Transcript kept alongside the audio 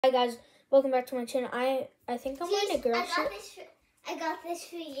Hi guys, welcome back to my channel. I think I'm wearing a girl shirt. I got this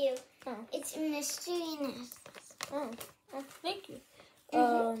for you. Oh. It's mystery nest. Oh, thank you.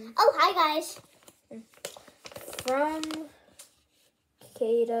 Oh, hi guys. From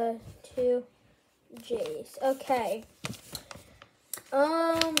Kayda to Jace. Okay.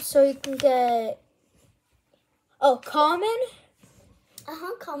 So you can get common,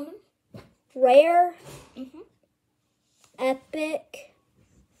 Common. rare, epic,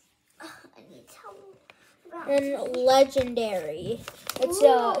 I need help. and legendary. It's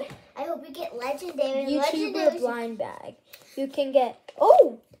I hope you get legendary. YouTuber blind bag. You can get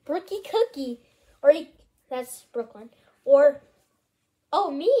Brookie Cookie, or that's Brooklyn, or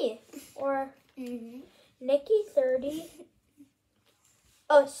me, or Nikki 30.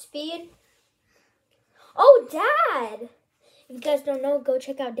 Speed. Dad. If you guys don't know, go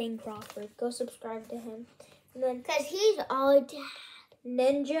check out Dane Crawford. Go subscribe to him. And then, because he's our dad.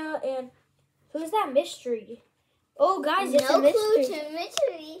 Ninja and who's that mystery? Oh, guys, it's a mystery. No clue to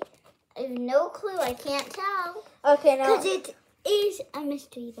mystery. I have no clue. I can't tell. Okay, now. Because it is a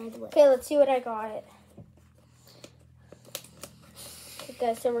mystery, by the way. Okay, let's see what I got.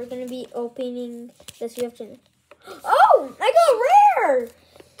 Okay, so we're going to be opening this. You have to. Oh, I got rare.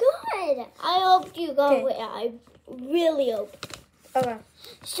 Good. I hope you got rare. I really hope. Okay.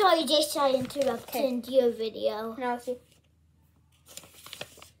 Sorry, Jace, I interrupted your video. Now let's see.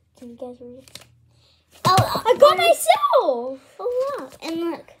 Can you guys read it? Oh, I got myself. Oh, wow. And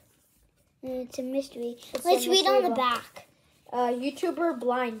look. It's a mystery. Let's read on the back. YouTuber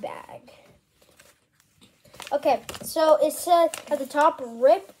blind bag. Okay, so it says at the top,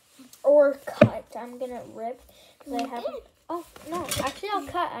 rip or cut. I'm going to rip because I have... Oh, no. Actually, I'll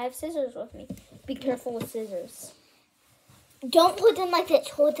cut. I have scissors with me. Be careful with scissors. Don't put them like this.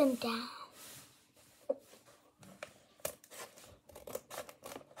 Hold them down.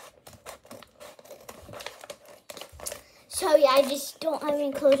 Sorry, I just don't have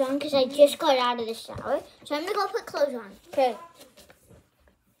any clothes on because I just got out of the shower. So I'm going to go put clothes on. Okay.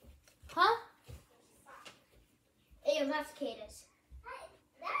 Huh? Hey, that's Kayda's.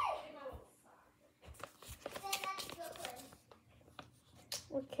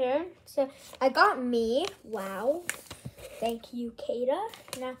 Okay, so I got me. Wow. Thank you, Kayda.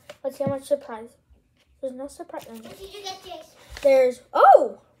 Now, let's see how much surprise. There's no surprise. What did you get, Jace? There's,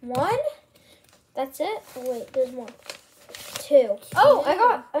 one. That's it. Oh, wait, there's more. Two. Oh, I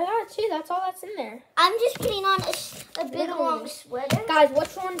got two. That's all that's in there. I'm just putting on a big long sweater. Guys,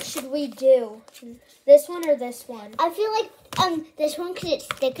 which one should we do? This one or this one? I feel like this one because it's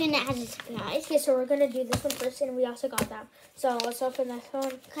thicker and it has a surprise. Okay, so we're going to do this one first, and we also got that. So let's open this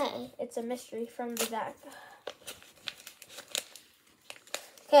one. Okay. It's a mystery from the back.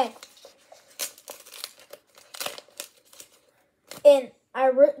 Okay. And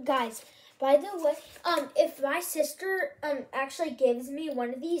guys, by the way, if my sister actually gives me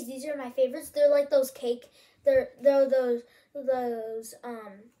one of these are my favorites. They're like those cake. They're those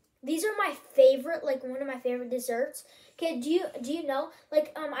these are my favorite, like one of my favorite desserts. Okay, do you know,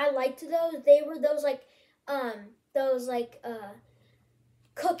 like I liked those. They were those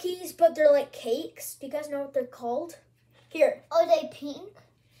cookies, but they're like cakes. Do you guys know what they're called? Here. Are they pink?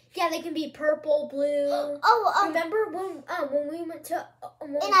 Yeah, they can be purple, blue. Remember when we went to...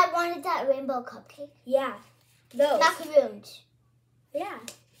 and I wanted that rainbow cupcake. Yeah, those. Macaroons. Yeah.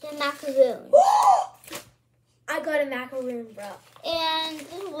 The macaroons. I got a macaroon, bro. And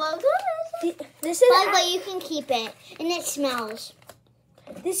what this is... By the way, you can keep it. And it smells.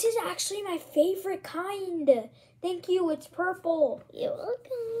 This is actually my favorite kind. Thank you, it's purple. You're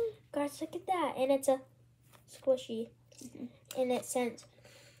welcome. Guys, look at that. And it's a squishy. And it scents...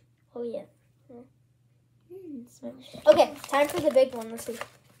 Oh, yeah. Okay, time for the big one. Let's see.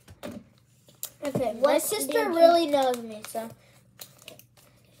 Okay, my sister really knows me, so...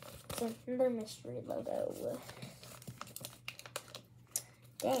 It's another mystery logo.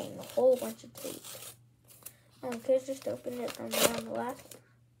 Dang, a whole bunch of tape. Okay, just open it from on the left.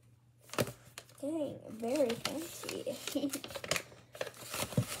 Dang, very fancy.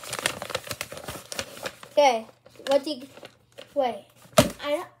 Okay, what do you... Wait.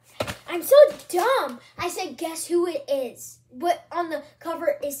 I'm so dumb. I said, guess who it is. But on the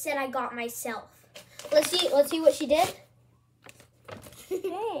cover, it said I got myself. Let's see what she did.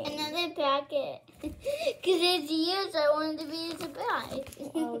 Hey. Another packet. Because it's years I wanted to be a surprise.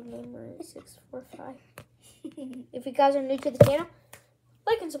 Number 645. If you guys are new to the channel,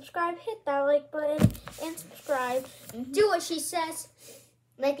 like and subscribe. Hit that like button and subscribe. Do what she says.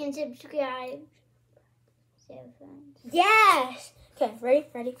 Like and subscribe. Yes. Okay,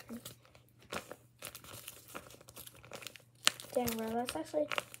 ready? Dang, bro, that's actually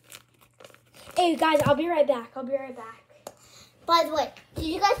Hey guys, I'll be right back. By the way, did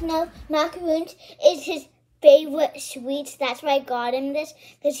you guys know macaroons is his favorite sweets? That's why I got him this,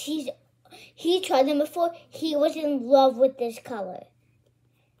 because he tried them before. He was in love with this color.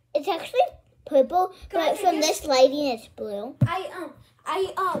 It's actually purple, Guys, but from this lighting, it's blue.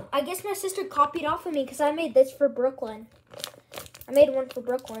 I guess my sister copied off of me because I made this for Brooklyn. I made one for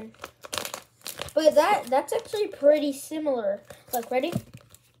Brooklyn. But that's actually pretty similar. Look, ready?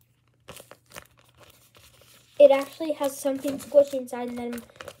 It actually has something squishy inside, and then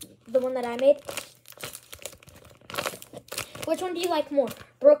the one that I made. Which one do you like more?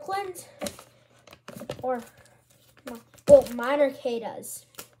 Brooklyn's? Or, well, mine are kaydas.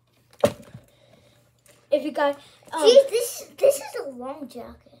 If you guys, See, this is a long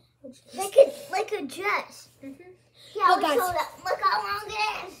jacket. Like a dress. Mhm. Yeah, Look, guys. Look how long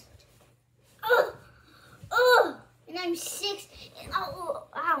it is. And I'm 6. Ow,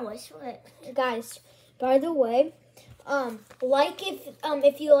 I sweat. Guys, by the way, like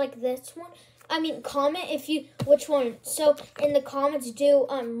if you like this one. I mean, comment if you which one. So in the comments, do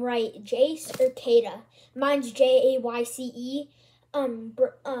write Jace or Kayda. Mine's Jayce.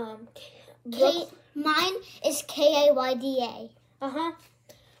 Mine is Kayda.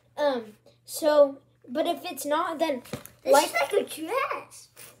 So, but if it's not, then This is like a dress.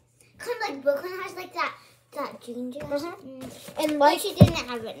 Kind of like Brooklyn has like that jean dress. And Like she didn't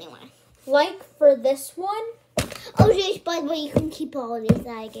have it anyway. like for this one, Oh, Jace, by the way, you can keep all of these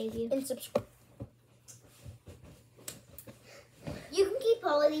that I gave you. and subscribe. You can keep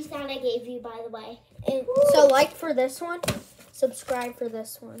all of these that I gave you, by the way. And so like for this one, subscribe for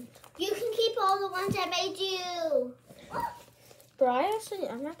this one. You can keep all the ones I made you. Bro, I'm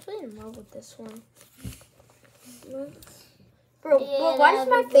actually in love with this one. Bro, why does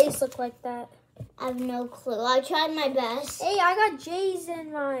my face look like that? I have no clue. I tried my best. Hey, I got J's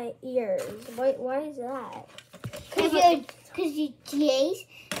in my ears. Why is that? Because you J's.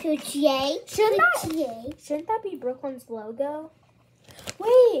 So J. Shouldn't that be Brooklyn's logo?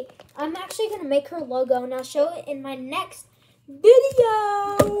 Wait, I'm actually gonna make her logo and I'll show it in my next video.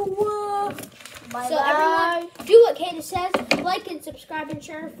 Bye So bye. everyone, do what Kayda says. Like and subscribe and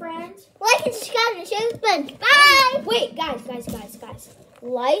share with friends. Like and subscribe and share with friends. Bye. Wait, guys.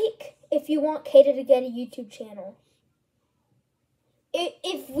 Like if you want Kayda to get a YouTube channel.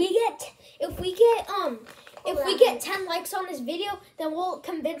 If we get 10 likes on this video, then we'll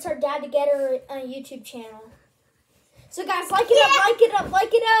convince our dad to get her a YouTube channel. So guys, like it up.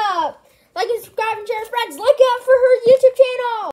 Like and subscribe and share with friends. Look out for her YouTube channel.